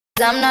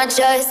'cause I'm not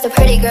just a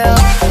pretty girl.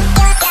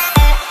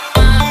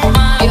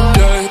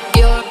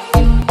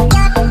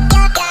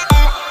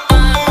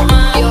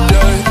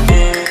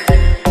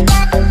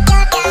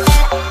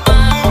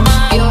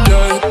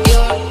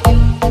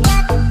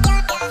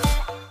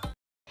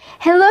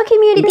 Hello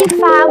community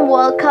fam!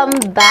 Welcome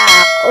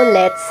back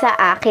ulit sa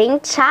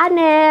aking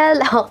channel!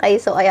 Okay,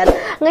 so ayan.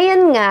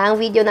 Ngayon nga, ang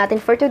video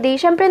natin for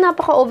today, syempre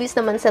napaka-obvious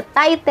naman sa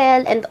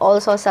title and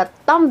also sa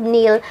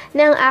thumbnail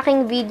ng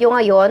aking video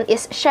ngayon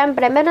is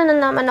syempre meron na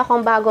naman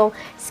akong bagong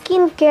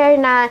skincare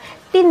na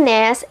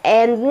tines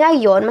and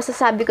ngayon,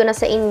 masasabi ko na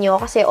sa inyo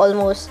kasi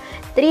almost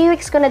 3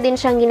 weeks ko na din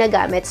siyang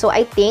ginagamit. So,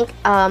 I think,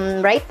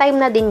 right time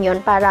na din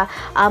yun para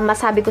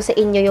masabi ko sa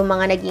inyo yung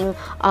mga naging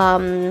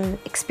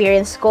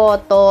experience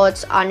ko,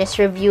 thoughts, honest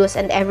reviews,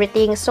 and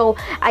everything. So,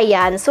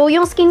 ayan. So,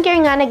 yung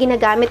skincare nga na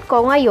ginagamit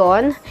ko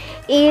ngayon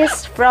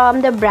is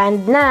from the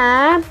brand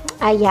na,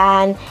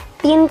 ayan,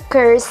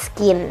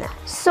 Tinkerskin.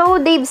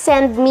 So, they've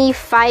sent me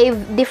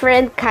 5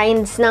 different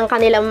kinds ng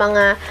kanilang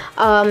mga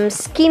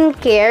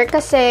skincare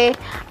kasi,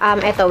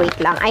 eto, wait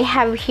lang. I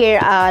have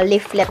here a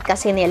leaflet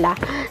kasi nila.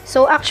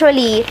 So,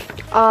 actually,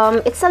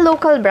 it's a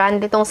local brand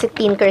itong si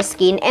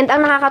Tinkerskin. And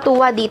ang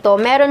nakakatuwa dito,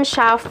 meron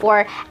siya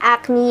for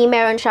acne,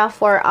 meron siya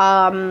for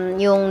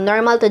yung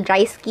normal to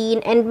dry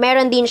skin, and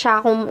meron din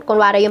siya kung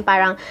kunwari yung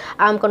parang,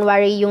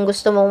 kunwari yung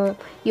gusto mong,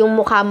 yung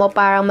mukha mo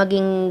parang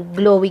maging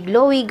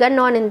glowy-glowy,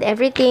 ganon, and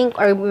everything,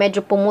 or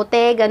medyo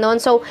pumuti, ganon.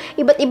 So,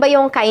 iba't iba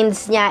yung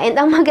kinds niya. And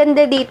ang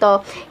maganda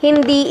dito,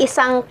 hindi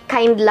isang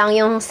kind lang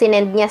yung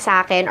sinend niya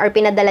sa akin or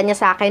pinadala niya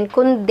sa akin,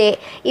 kundi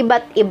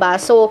iba't iba.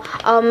 So,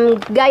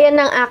 gaya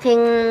ng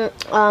aking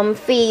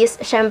face,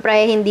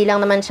 syempre, hindi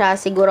lang naman siya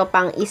siguro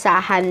pang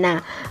isahan na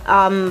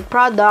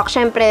product.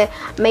 Syempre,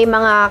 may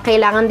mga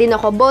kailangan din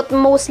ako. But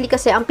mostly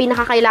kasi, ang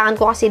pinakakailangan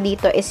ko kasi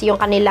dito is yung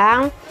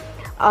kanilang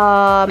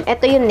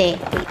eto yun eh.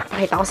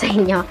 Pakita ko sa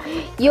inyo.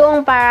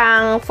 Yung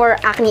parang for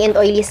acne and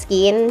oily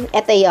skin,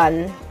 eto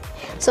yun.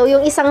 So,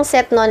 yung isang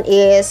set nun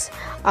is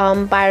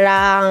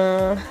parang,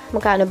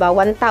 magkano ba?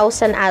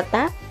 1,000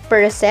 ata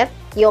per set.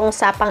 Yung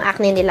sa pang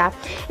acne nila.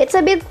 It's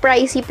a bit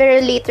pricey, pero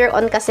later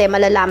on kasi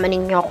malalaman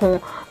ninyo kung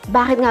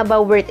bakit nga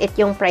ba worth it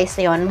yung price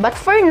na yun. But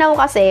for now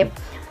kasi,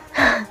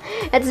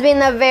 it's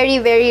been a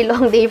very, very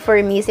long day for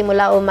me.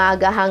 Simula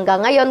umaga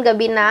hanggang ngayon,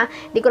 gabi na.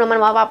 Hindi ko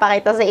naman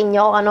mapapakita sa inyo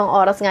kung anong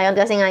oras ngayon.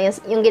 Kasi nga,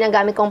 yung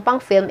ginagamit kong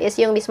pang film is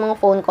yung mismong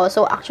phone ko.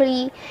 So,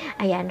 actually,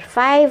 ayan,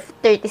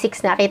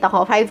 5:36 na. Kita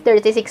ko,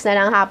 5:36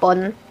 na ng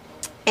hapon.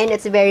 And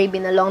it's very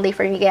been a long day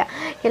for me. Kaya,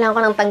 kailangan ko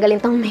nang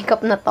tanggalin tong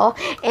makeup na to.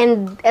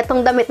 And,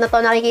 etong damit na to,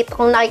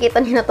 kung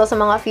nakikita niyo na to sa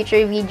mga future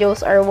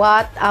videos or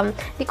what.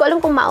 Di ko alam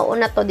kung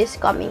mauuna to this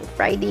coming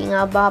Friday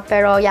nga ba.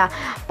 Pero, yeah,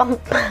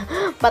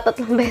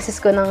 patatlong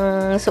beses ko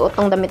nang suot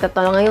tong damit na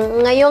to.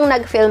 Ngayong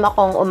nag-film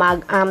akong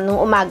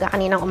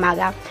kaninang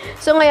umaga.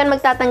 So, ngayon,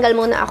 magtatanggal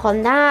muna ako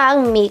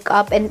ng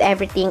makeup and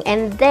everything.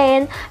 And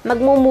then,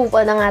 mag-move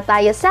on na nga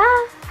tayo sa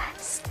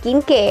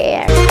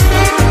skincare.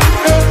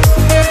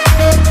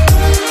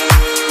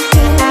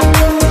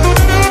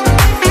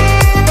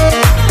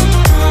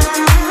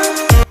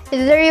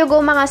 There you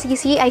go mga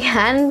sisi,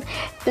 ayan,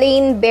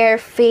 plain bare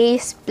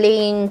face,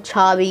 plain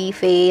chubby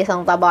face,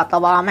 ang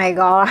taba-taba, oh my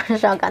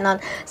gosh,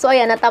 ganon. So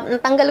ayan,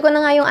 natanggal ko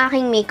na nga yung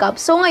aking makeup.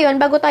 So ngayon,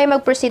 bago tayo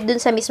mag-proceed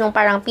dun sa mismong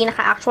parang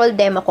pinaka-actual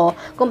demo ko,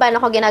 kung paano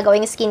ko ginagawa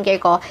yung skincare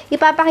ko,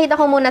 ipapakita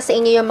ko muna sa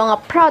inyo yung mga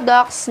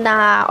products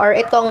na, or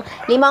itong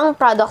 5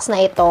 products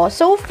na ito.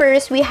 So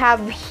first, we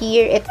have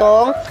here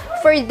itong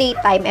for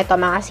daytime, ito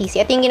mga sisi.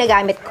 Ito yung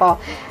ginagamit ko.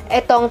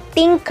 Itong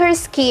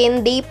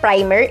Tinkerskin Day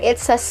Primer.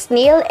 It's a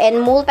snail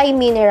and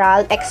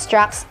multi-mineral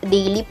extracts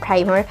daily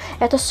primer.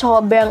 Ito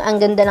sobrang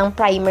ang ganda ng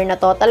primer na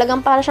to.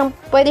 Talagang para siyang,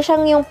 pwede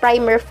siyang yung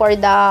primer for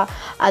the,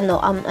 ano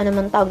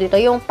man tawag dito,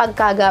 yung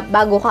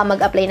bago ka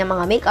mag-apply ng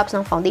mga makeups,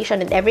 ng foundation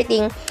and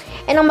everything.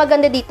 And ang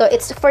maganda dito,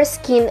 it's for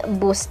skin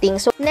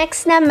boosting. So,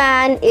 next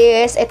naman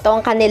is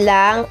itong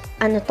kanilang,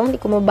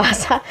 hindi ko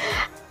mabasa,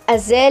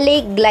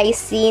 Azelaic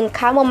Glycine,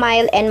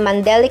 Chamomile, and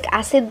Mandelic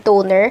Acid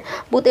Toner.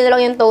 Buti na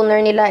lang yung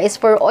toner nila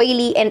is for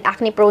oily and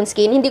acne-prone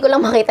skin. Hindi ko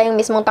lang makita yung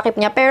mismong takip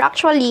niya. Pero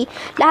actually,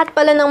 lahat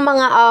pala ng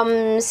mga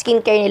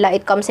skincare nila,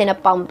 it comes in a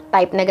pump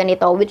type na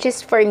ganito. Which is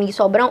for me,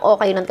 sobrang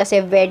okay nun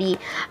kasi very,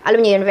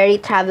 alam niyo yun, very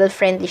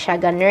travel-friendly siya,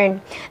 ganun.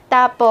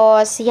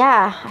 Tapos,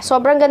 yeah,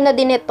 sobrang ganda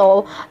din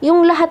ito.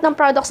 Yung lahat ng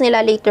products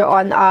nila later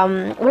on,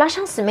 wala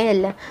siyang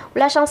smell.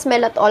 Wala siyang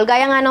smell at all.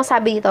 Gaya nga nang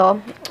sabi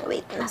dito,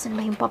 wait, nasan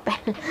ba yung papel?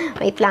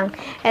 Wait lang.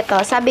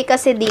 Ito, sabi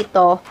kasi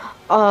dito,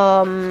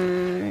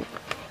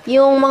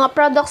 yung mga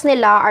products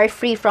nila are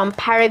free from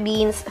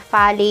parabens,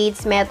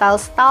 phthalates,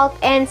 metals, talc,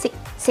 and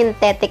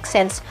synthetic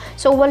scents.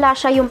 So, wala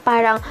siya yung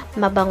parang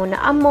mabango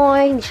na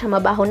amoy, hindi siya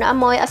mabaho na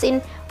amoy. As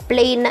in,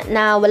 plain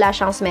na wala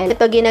siyang smell.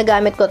 Ito,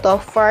 ginagamit ko to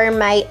for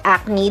my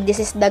acne. This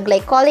is the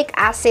glycolic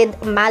acid,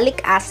 malic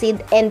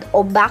acid, and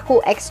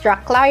Obaku Extra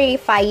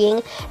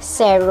Clarifying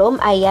Serum.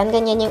 Ayan,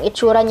 ganyan yung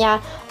itsura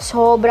niya.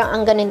 Sobrang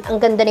ang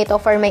ganda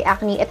nito for my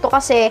acne. Ito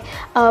kasi,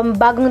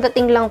 bagong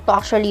dating lang to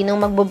actually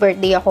nung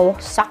magbo-birthday ako.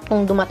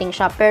 Saktong dumating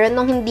siya. Pero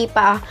nung hindi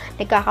pa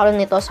nagkakaroon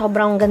nito,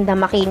 sobrang ganda,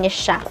 makinis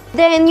siya.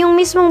 Then, yung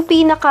mismong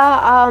pinaka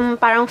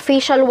parang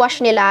facial wash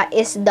nila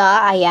is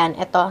ayan,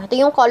 ito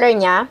yung color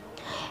niya.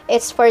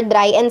 It's for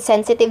dry and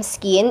sensitive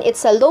skin.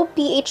 It's a low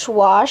pH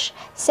wash,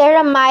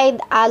 ceramide,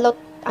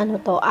 allotoin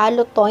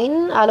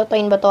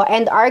ba to?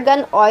 And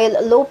argan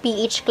oil low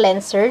pH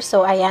cleanser.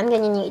 So, ayan,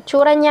 ganyan yung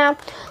itsura niya.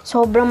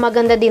 Sobrang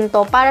maganda din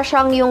to. Para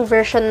siyang yung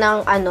version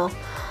ng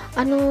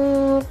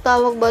anong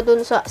tawag ba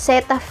dun sa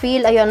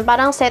Cetaphil? Ayun,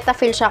 parang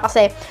Cetaphil siya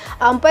kasi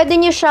pwede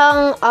nyo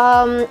siyang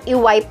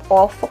i-wipe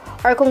off,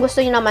 or kung gusto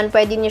nyo naman,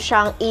 pwede nyo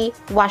siyang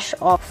i-wash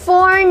off.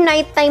 For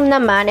nighttime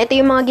naman, ito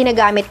yung mga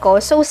ginagamit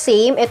ko. So,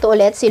 same. Ito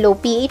ulit, si low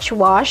pH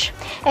wash.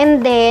 And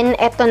then,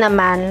 ito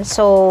naman.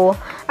 So,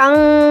 ang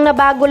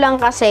nabago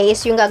lang kasi is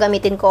yung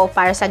gagamitin ko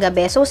para sa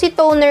gabi. So, si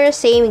toner,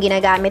 same.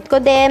 Ginagamit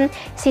ko din.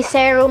 Si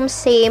serum,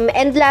 same.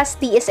 And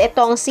lastly is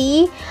itong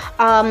si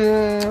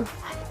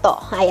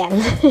ayan.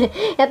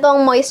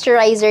 Itong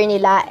moisturizer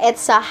nila.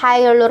 It's a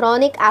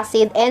hyaluronic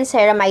acid and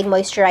ceramide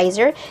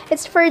moisturizer.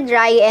 It's for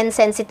dry and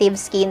sensitive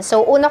skin.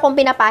 So, una kong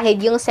pinapahid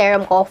yung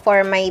serum ko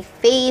for my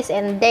face,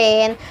 and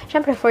then,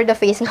 syempre, for the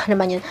face nga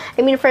naman yun.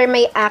 I mean, for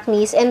my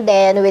acne, and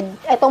then, with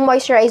itong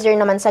moisturizer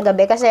naman sa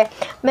gabi. Kasi,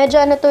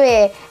 medyo ito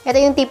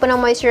yung tipo ng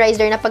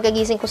moisturizer na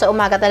pagkagising ko sa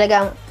umaga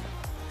talagang,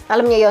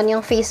 alam niyo yon,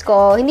 yung face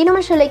ko, hindi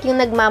naman siya like yung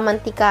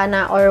nagmamantika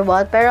na or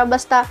what, pero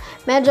basta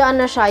medyo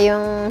siya,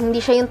 hindi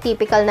siya yung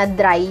typical na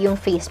dry yung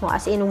face mo,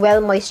 as in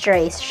well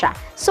moisturized siya.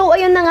 So,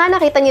 ayun na nga,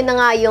 nakita niyo na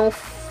nga yung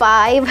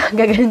 5,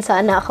 gaganon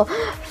sana ako,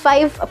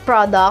 5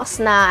 products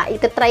na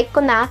itatry ko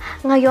na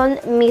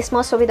ngayon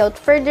mismo. So, without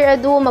further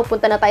ado,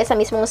 magpunta na tayo sa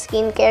mismong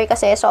skincare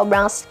kasi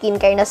sobrang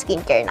skincare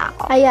na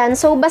ako. Ayan,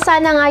 so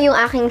basa na nga yung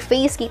aking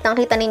face.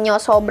 Kitang-kita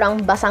ninyo, sobrang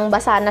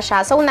basang-basa na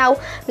siya. So, now,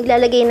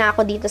 naglalagay na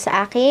ako dito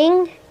sa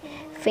aking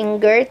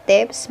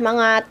fingertips,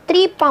 mga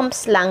 3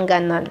 pumps lang,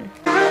 ganon.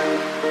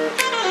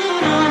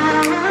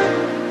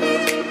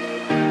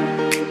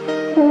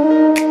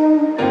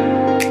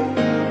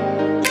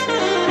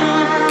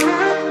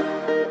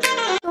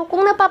 So,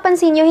 kung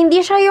napapansin nyo,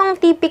 hindi siya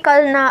yung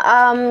typical na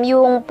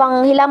yung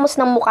panghilamos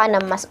ng mukha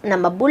na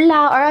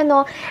mabula or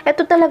ano.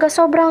 Ito talaga,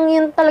 sobrang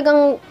yung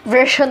talagang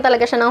version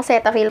talaga siya ng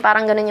Cetaphil.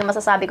 Parang ganun yung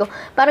masasabi ko.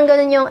 Parang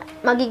ganun yung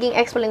magiging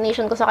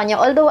explanation ko sa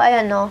kanya. Although,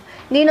 ayan,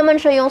 hindi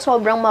naman siya yung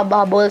sobrang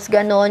mabubbles,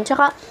 ganun.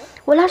 Tsaka,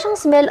 wala siyang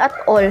smell at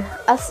all.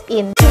 As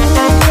in.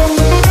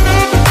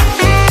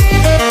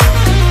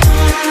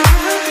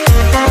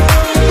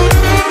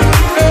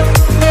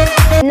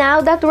 Now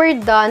that we're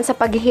done sa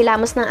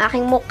paghihilamos ng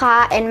aking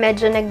mukha and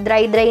medyo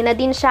nag-dry-dry na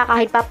din siya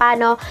kahit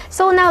papano.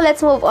 So now,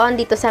 let's move on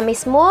dito sa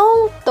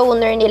mismong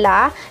toner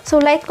nila.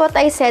 So like what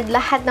I said,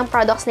 lahat ng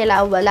products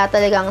nila wala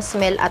talagang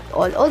smell at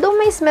all. Although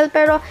may smell,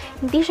 pero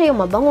hindi siya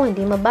yung mabango,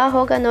 hindi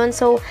mabaho, ganun.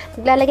 So,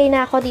 naglalagay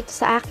na ako dito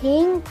sa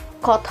aking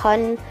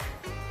cotton,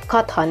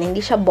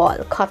 hindi siya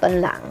ball, cotton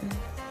lang.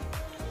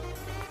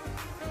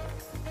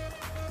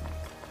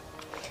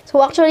 So,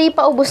 actually,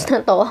 paubos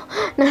na to.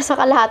 Nasa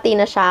kalahati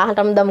na siya,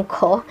 ramdam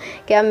ko.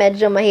 Kaya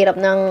medyo mahirap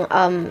nang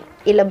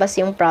ilabas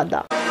yung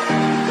product.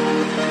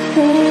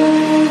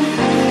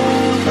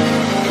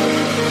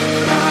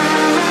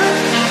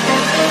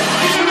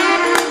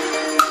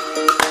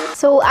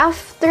 So,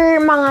 after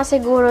mga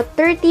siguro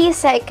 30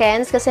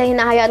 seconds, kasi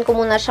hinahayaan ko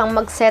muna siyang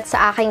mag-set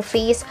sa aking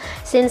face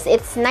since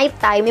it's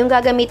nighttime, yung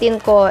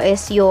gagamitin ko is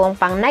yung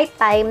pang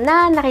nighttime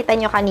na nakita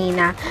nyo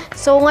kanina.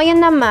 So,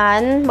 ngayon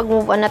naman,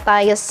 mag-move on na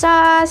tayo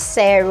sa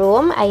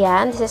serum.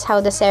 Ayan, this is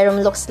how the serum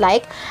looks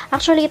like.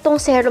 Actually,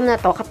 itong serum na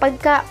to, kapag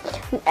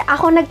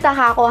ako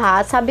nagtaka ko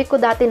sabi ko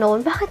dati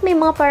noon, bakit may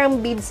mga parang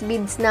beads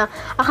na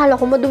akala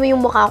ko madumi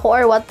yung mukha ko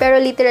or what,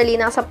 pero literally,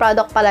 nasa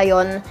product pala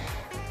yon.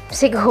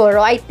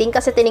 Siguro, I think,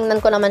 kasi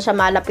tiningnan ko naman siya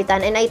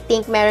malapitan, and I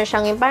think meron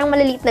siyang yung parang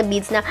maliliit na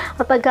beads na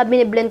kapag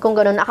biniblend kong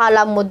ganun,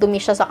 akala mo dumi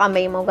siya sa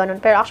kamay mo, ganun.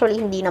 Pero actually,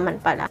 hindi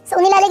naman pala.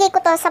 So, nilalagay ko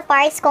to sa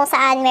parts kung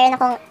saan meron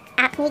akong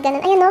acne,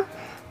 ganun. Ayun,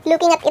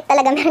 looking at it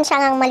talaga, meron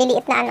siyang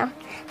maliliit na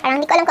parang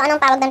hindi ko alam kung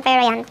anong tawag doon,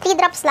 pero yan, 3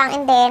 drops lang,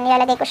 and then,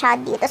 nilalagay ko siya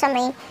dito sa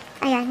may,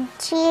 ayan,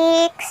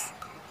 cheeks,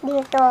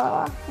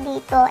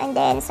 dito, and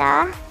then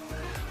sa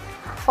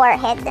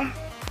forehead.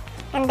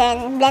 And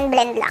then,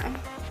 blend lang.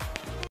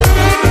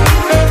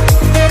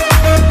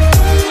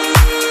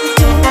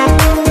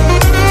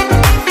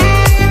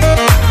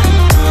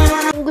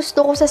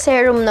 Gusto ko sa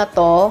serum na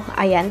to,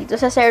 ayan, dito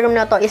sa serum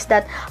na to is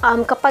that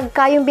kapag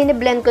yung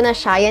biniblend ko na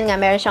siya, yan nga,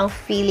 meron siyang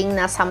feeling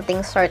na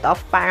something sort of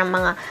parang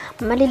mga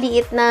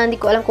maliliit na, hindi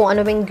ko alam kung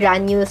ano yung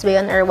granules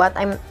ba yun or what.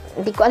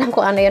 Hindi ko alam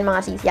kung ano yun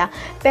mga sisya.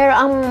 Pero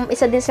ang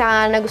isa din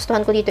sa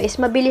nagustuhan ko dito is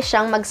mabilis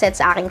siyang mag-set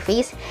sa aking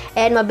face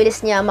and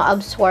mabilis niya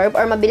ma-absorb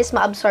or mabilis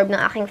ma-absorb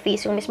ng aking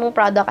face yung mismong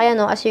product. Ayan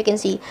no, as you can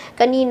see,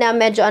 kanina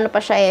medyo ano pa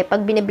siya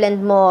pag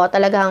biniblend mo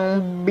talagang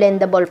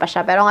blendable pa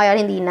siya. Pero ngayon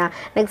hindi na.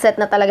 Nag-set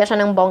na talaga siya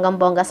ng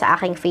bonggang-bongga sa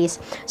aking face.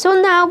 So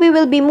now, we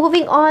will be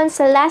moving on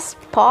sa last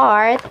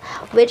part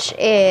which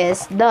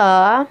is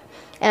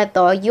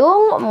ito,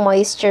 yung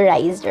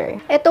moisturizer.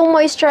 Itong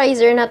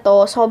moisturizer na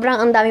to,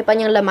 sobrang ang dami pa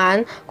niyang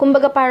laman.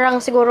 Kumbaga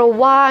parang siguro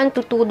 1 to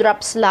 2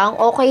 drops lang,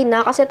 okay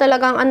na. Kasi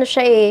talagang ano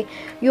siya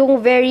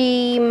yung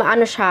very,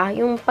 ano siya,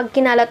 yung pag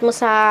kinalat mo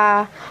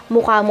sa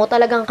mukha mo,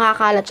 talagang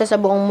kakalat siya sa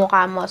buong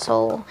mukha mo.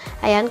 So,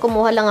 ayan,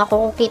 kumuha lang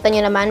ako. Kung kita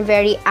nyo naman,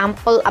 very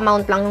ample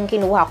amount lang yung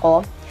kinuha ko.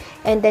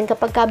 And then,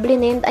 kapag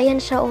ka-blend, ayan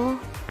siya, oh.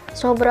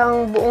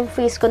 Sobrang buong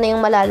face ko na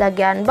yung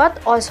malalagyan. But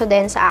also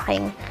din sa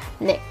aking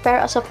neck.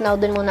 Pero as of now,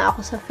 dun muna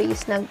ako sa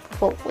face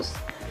nag-focus.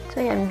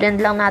 So, yan. Blend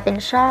lang natin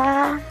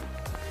siya.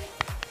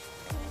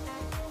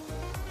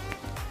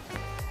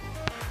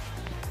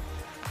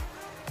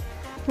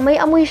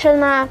 May amoy siya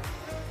na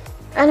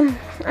anong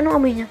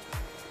amoy niya?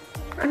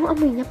 Anong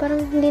amoy niya? Parang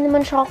hindi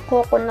naman siya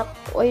coconut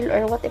oil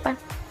or what iba.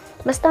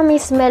 Basta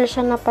may smell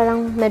siya na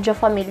parang medyo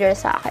familiar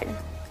sa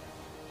akin.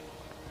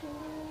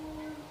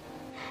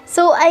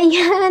 So,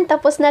 ayan.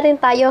 Tapos na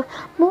rin tayo.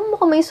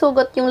 Mukhang may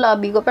sugat yung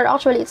labi ko. Pero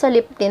actually, it's a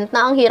lip tint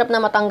na ang hirap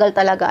na matanggal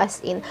talaga as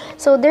in.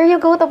 So, there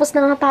you go. Tapos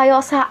na nga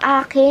tayo sa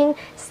aking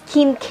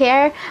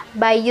skincare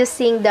by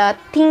using the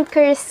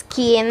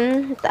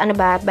Tinkerskin. Ano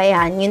ba?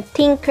 Yan. Yung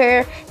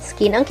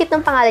Tinkerskin. Ang cute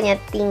ng pangalan niya,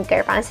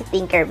 Tinker. Parang si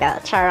Tinkerbell.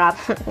 Charot.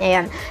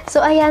 Ayan. So,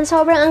 ayan.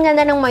 Sobrang ang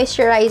ganda ng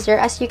moisturizer.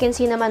 As you can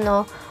see naman,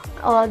 no.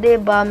 Oh,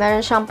 diba?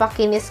 Meron siyang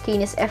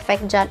pakinis-kinis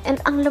effect dyan. And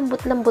ang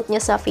lambot-lambot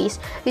niya sa face.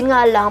 Yun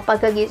nga lang,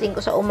 pagkagising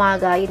ko sa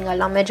umaga, yun nga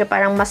lang, medyo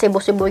parang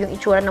masibo-sibo yung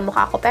itsura ng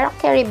mukha ko. Pero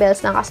carry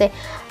bells lang kasi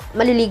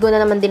maliligo na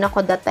naman din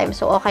ako that time.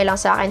 So, okay lang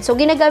sa akin. So,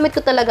 ginagamit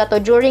ko talaga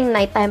to during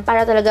nighttime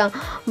para talagang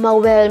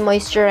ma-well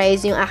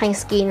moisturize yung aking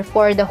skin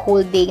for the whole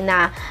day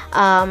na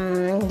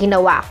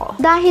ginawa ko.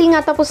 Dahil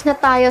nga tapos na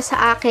tayo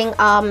sa aking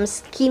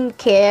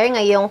skincare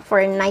ngayong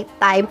for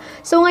nighttime.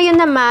 So, ngayon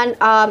naman,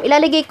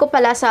 ilalagay ko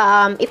pala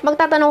sa, if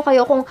magtatanong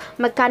kayo kung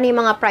magkano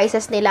yung mga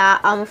prices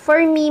nila,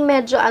 for me,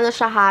 medyo ano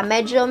siya ha,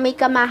 medyo may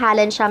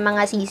kamahalan siya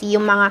mga sisi,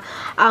 yung mga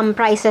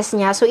prices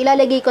niya. So,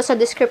 ilalagay ko sa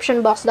description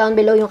box down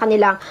below yung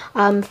kanilang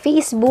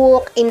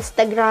Facebook,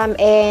 Instagram,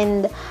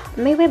 and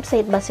may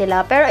website ba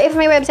sila? Pero if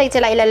may website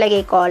sila,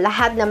 ilalagay ko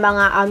lahat ng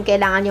mga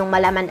kailangan yung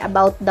malaman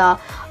about the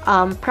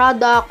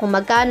product, kung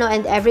magkano,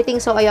 and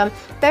everything. So, ayun.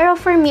 Pero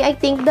for me, I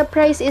think the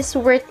price is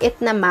worth it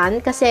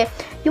naman kasi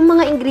yung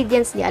mga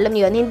ingredients niya, alam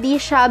niyo yun, hindi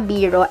siya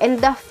biro, and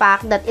the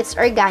fact that it's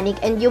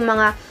organic and yung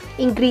mga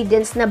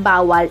ingredients na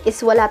bawal is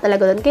wala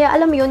talaga doon. Kaya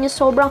alam mo yun, yung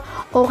sobrang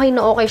okay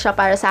na okay siya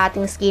para sa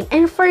ating skin.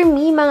 And for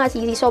me, mga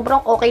sisi,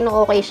 sobrang okay na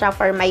okay siya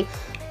for my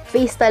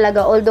face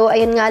talaga. Although,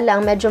 ayun nga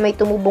lang, medyo may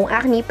tumubong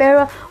acne.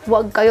 Pero,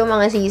 wag kayo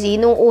mga sisi.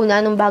 Nung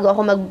una, nung bago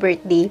ako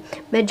mag-birthday,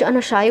 medyo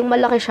ano siya, yung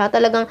malaki siya.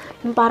 Talagang,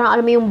 yung parang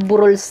alam mo yung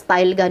burol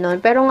style, ganon.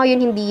 Pero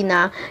ngayon, hindi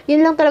na.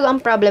 Yun lang talaga ang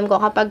problem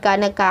ko kapag ka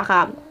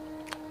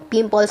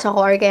nagkaka-pimples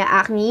ako or kaya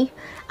acne.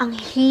 Ang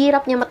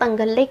hirap niya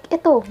matanggal. Like,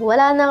 ito,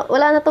 wala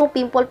na tong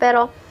pimple,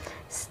 pero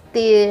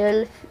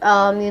still,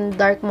 yung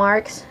dark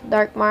marks.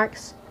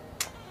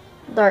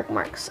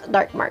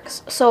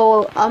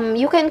 So,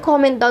 you can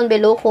comment down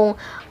below kung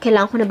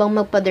kailangan ko na bang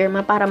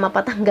magpa-derma para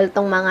mapatanggal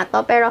tong mga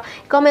to. Pero,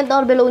 comment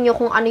down below nyo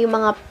kung ano yung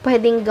mga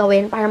pwedeng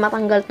gawin para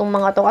matanggal tong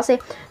mga to.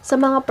 Kasi, sa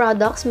mga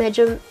products,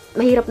 medyo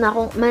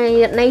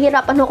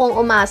nahihirapan akong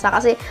umasa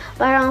kasi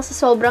parang sa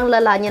sobrang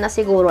lala niya na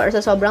siguro or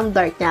sa sobrang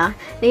dark niya,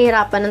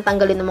 nahihirapan ng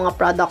tanggalin ng mga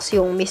products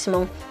yung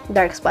mismong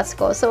dark spots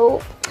ko. So,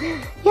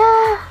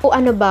 yeah. O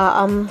ano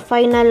ba,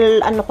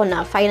 final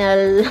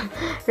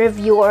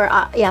review or,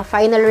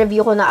 final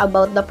review ko na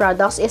about the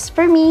products is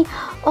for me,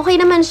 okay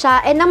naman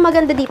siya. And ang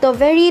maganda dito,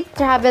 very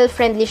travel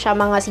friendly siya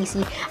mga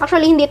sisi.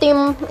 Actually, hindi ito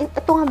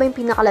nga ba yung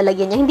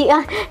pinakalalagyan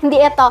niya? Hindi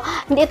ito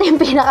yung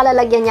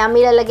pinakalalagyan niya.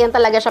 May lalagyan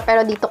talaga siya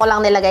pero dito ko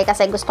lang nilagay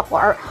kasi gusto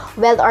ko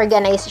well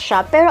organized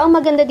siya. Pero ang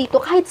maganda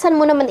dito, kahit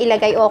saan mo naman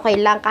ilagay, okay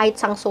lang. Kahit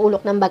sang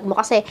sulok ng bag mo.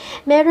 Kasi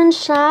meron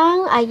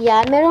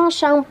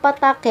siyang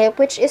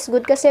patakip, which is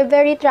good kasi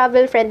very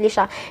travel friendly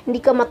siya. Hindi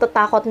ka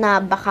matatakot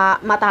na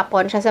baka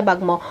matapon siya sa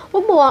bag mo.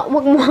 Wag mo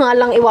nga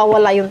lang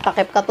iwawala yung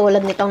takip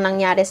katulad nitong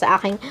nangyari sa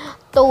aking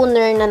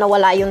toner na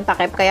nawala yung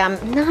takip. Kaya,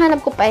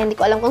 nahanap ko pa. Hindi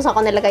ko alam kung saan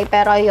ko nilagay.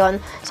 Pero,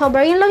 yun.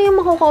 Sobrang yun lang yung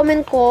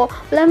mako-comment ko.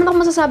 Wala naman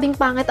ako masasabing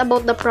pangit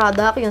about the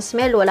product. Yung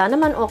smell, wala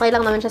naman. Okay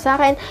lang naman siya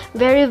sa akin.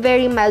 Very,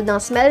 very mild ng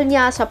smell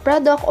niya. Sa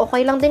product,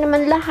 okay lang din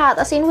naman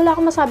lahat. As in, wala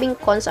akong masabing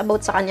cons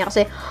about sa kanya.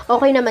 Kasi,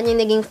 okay naman yung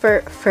naging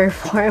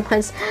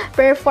performance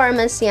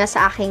niya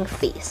sa aking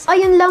face.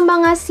 Ayun lang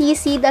mga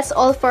sisi. That's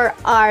all for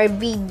our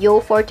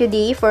video for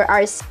today. For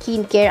our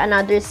skincare.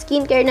 Another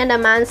skincare na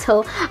naman.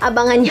 So,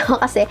 abangan nyo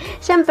kasi,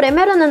 syempre,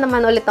 meron na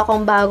naman ulit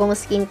akong bagong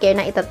skincare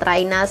na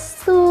itatry na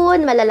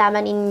soon.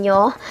 Malalaman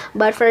ninyo.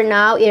 But for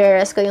now,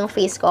 i-rest ko yung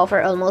face ko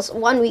for almost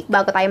 1 week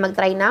bago tayo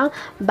mag-try ng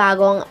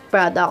bagong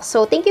product.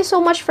 So, thank you so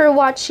much for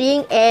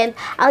watching and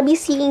I'll be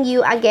seeing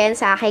you again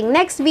sa aking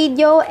next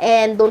video.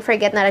 And don't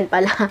forget na rin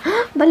pala,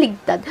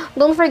 baligtad.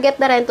 Don't forget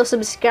na rin to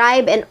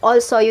subscribe and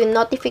also yung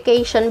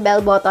notification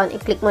bell button,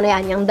 i-click mo na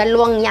yan. Yung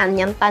dalawang yan,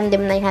 yung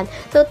tandem na yan.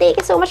 So, thank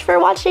you so much for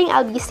watching.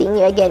 I'll be seeing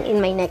you again in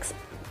my next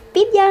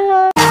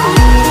video.